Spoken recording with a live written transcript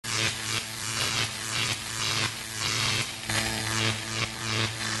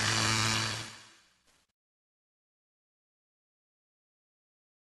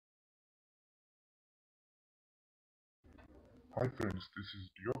Hi friends, this is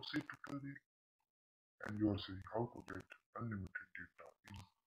Deoxy tutorial and you are seeing how to get unlimited data in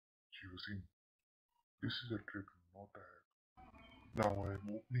JIO SIM. This is a trick, not a hack. Now I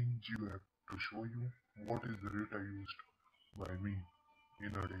am opening JIO app to show you what is the data used by me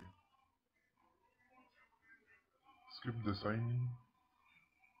in a day. Skip the sign in.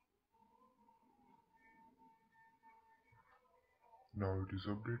 Now it is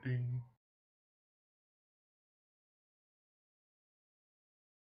updating.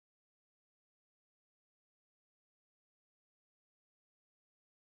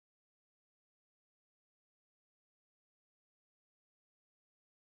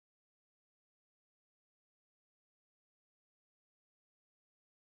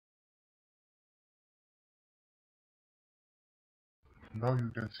 Now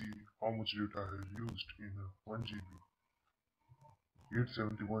you can see how much data I have used in 1 GB.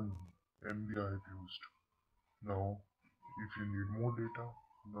 871 MB I have used. Now if you need more data,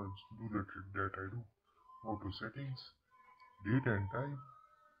 now do the trick that I do. Go to settings, date and time,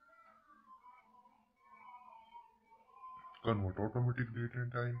 convert automatic date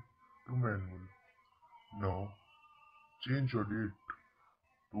and time to manual. Now change your date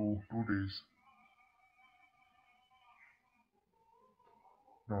to 2 days.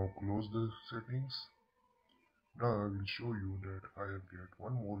 Now close the settings. Now I will show you that I have get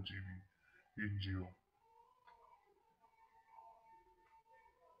 1 more GB in JIO.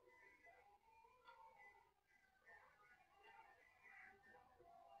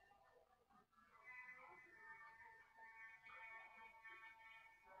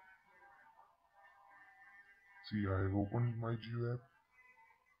 See, I have opened my JIO app.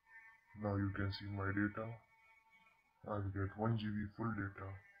 Now you can see my data. I will get 1 GB full data